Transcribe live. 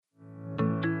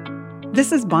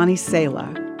This is Bonnie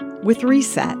Sala with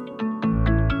Reset.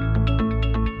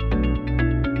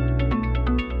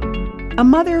 A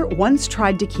mother once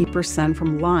tried to keep her son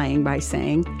from lying by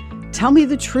saying, "Tell me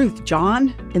the truth,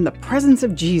 John, in the presence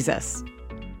of Jesus."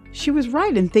 She was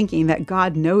right in thinking that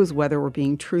God knows whether we're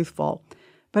being truthful,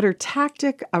 but her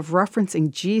tactic of referencing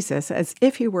Jesus as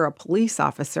if he were a police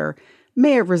officer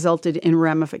may have resulted in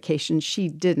ramifications she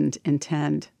didn't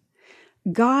intend.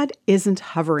 God isn't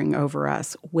hovering over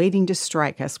us, waiting to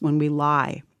strike us when we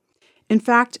lie. In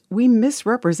fact, we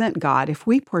misrepresent God if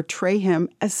we portray him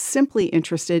as simply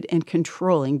interested in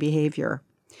controlling behavior.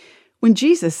 When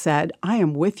Jesus said, "I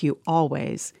am with you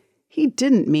always," he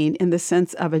didn't mean in the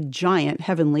sense of a giant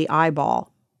heavenly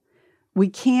eyeball. We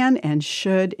can and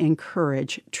should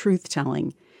encourage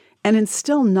truth-telling and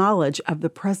instill knowledge of the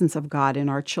presence of God in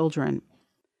our children.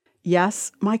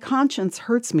 Yes, my conscience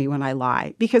hurts me when I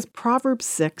lie because Proverbs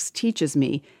 6 teaches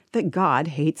me that God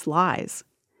hates lies.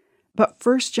 But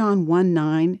 1 John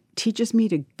 1:9 teaches me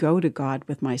to go to God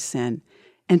with my sin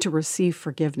and to receive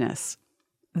forgiveness.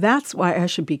 That's why I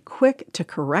should be quick to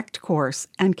correct course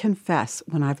and confess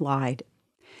when I've lied.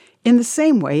 In the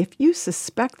same way, if you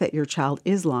suspect that your child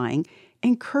is lying,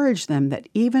 encourage them that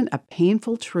even a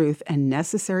painful truth and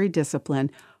necessary discipline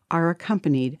are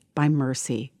accompanied by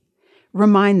mercy.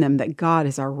 Remind them that God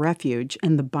is our refuge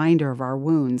and the binder of our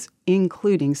wounds,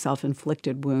 including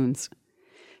self-inflicted wounds.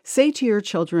 Say to your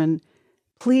children,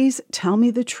 "Please tell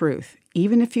me the truth.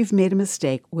 Even if you've made a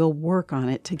mistake, we'll work on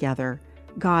it together.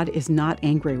 God is not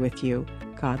angry with you.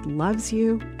 God loves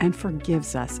you and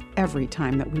forgives us every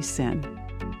time that we sin."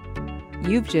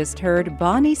 You've just heard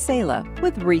Bonnie Sala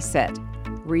with Reset.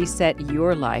 Reset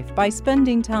your life by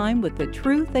spending time with the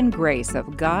truth and grace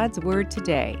of God's Word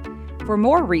today. For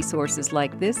more resources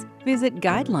like this, visit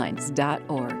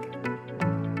guidelines.org.